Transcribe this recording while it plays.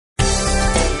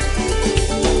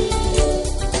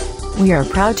We are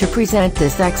proud to present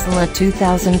this excellent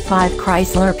 2005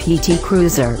 Chrysler PT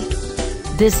Cruiser.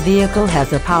 This vehicle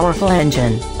has a powerful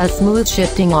engine, a smooth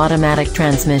shifting automatic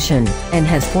transmission, and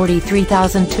has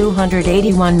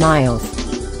 43,281 miles.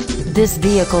 This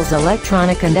vehicle's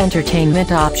electronic and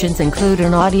entertainment options include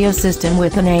an audio system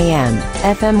with an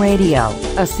AM/FM radio,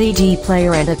 a CD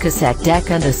player and a cassette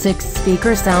deck, and a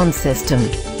 6-speaker sound system.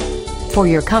 For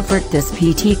your comfort, this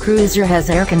PT Cruiser has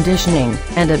air conditioning,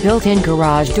 and a built-in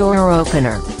garage door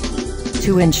opener.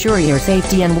 To ensure your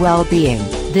safety and well-being,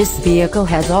 this vehicle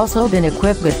has also been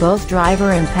equipped with both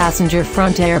driver and passenger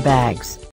front airbags.